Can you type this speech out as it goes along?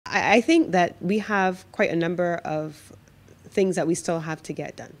I think that we have quite a number of things that we still have to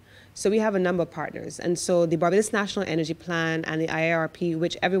get done. So we have a number of partners. And so the Barbados National Energy Plan and the IARP,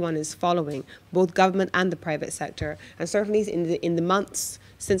 which everyone is following, both government and the private sector, and certainly in the months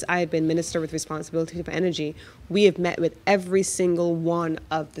since I have been Minister with responsibility for energy, we have met with every single one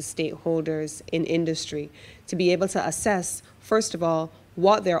of the stakeholders in industry to be able to assess, first of all,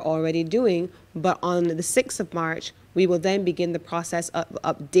 what they're already doing, but on the 6th of March, we will then begin the process of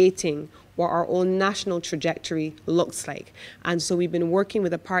updating what our own national trajectory looks like. And so we've been working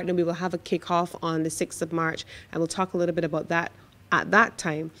with a partner. We will have a kickoff on the 6th of March, and we'll talk a little bit about that at that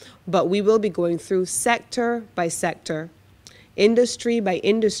time. But we will be going through sector by sector, industry by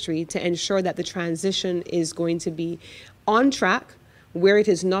industry, to ensure that the transition is going to be on track. Where it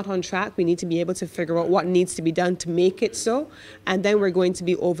is not on track, we need to be able to figure out what needs to be done to make it so. And then we're going to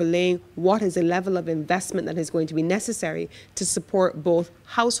be overlaying what is the level of investment that is going to be necessary to support both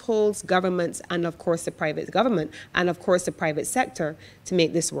households, governments, and of course the private government, and of course the private sector to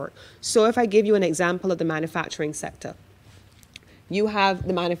make this work. So if I give you an example of the manufacturing sector, you have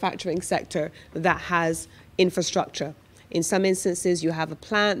the manufacturing sector that has infrastructure. In some instances, you have a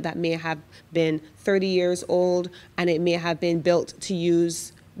plant that may have been 30 years old and it may have been built to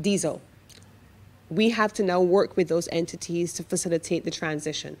use diesel. We have to now work with those entities to facilitate the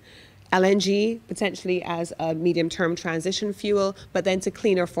transition. LNG, potentially as a medium-term transition fuel, but then to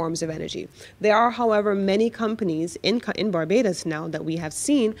cleaner forms of energy. There are, however, many companies in Barbados now that we have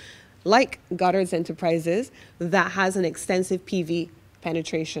seen, like Goddard's Enterprises, that has an extensive PV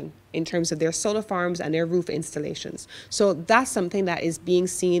penetration in terms of their solar farms and their roof installations. So that's something that is being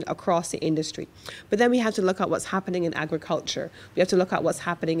seen across the industry. But then we have to look at what's happening in agriculture. We have to look at what's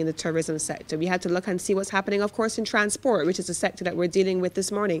happening in the tourism sector. We have to look and see what's happening, of course, in transport, which is a sector that we're dealing with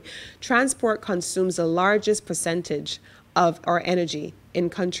this morning. Transport consumes the largest percentage of our energy in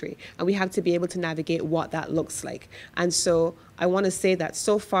country, and we have to be able to navigate what that looks like. And so I want to say that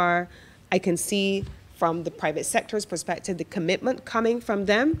so far I can see from the private sector's perspective, the commitment coming from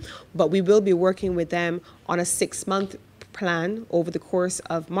them, but we will be working with them on a 6-month plan over the course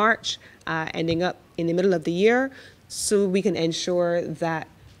of March, ending up in the middle of the year, so we can ensure that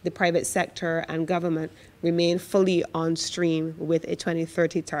the private sector and government remain fully on stream with a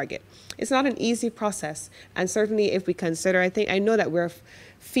 2030 target. It's not an easy process, and certainly if we consider, I know that we're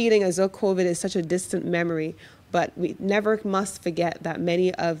feeling as though COVID is such a distant memory, but we never must forget that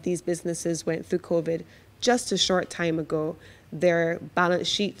many of these businesses went through COVID just a short time ago. Their balance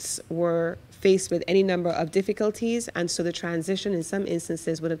sheets were faced with any number of difficulties, and so the transition in some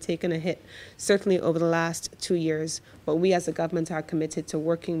instances would have taken a hit, certainly over the last 2 years. But we as a government are committed to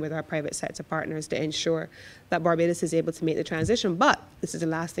working with our private sector partners to ensure that Barbados is able to make the transition. But this is the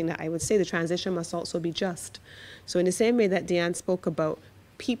last thing that I would say, the transition must also be just. So in the same way that Deanne spoke about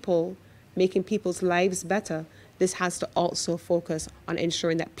people, making people's lives better, this has to also focus on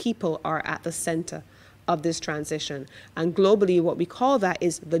ensuring that people are at the center of this transition. And globally, what we call that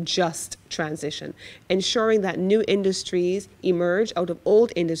is the just transition, ensuring that new industries emerge out of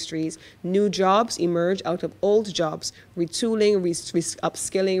old industries, new jobs emerge out of old jobs, retooling,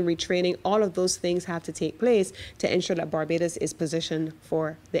 upskilling, retraining, all of those things have to take place to ensure that Barbados is positioned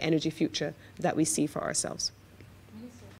for the energy future that we see for ourselves.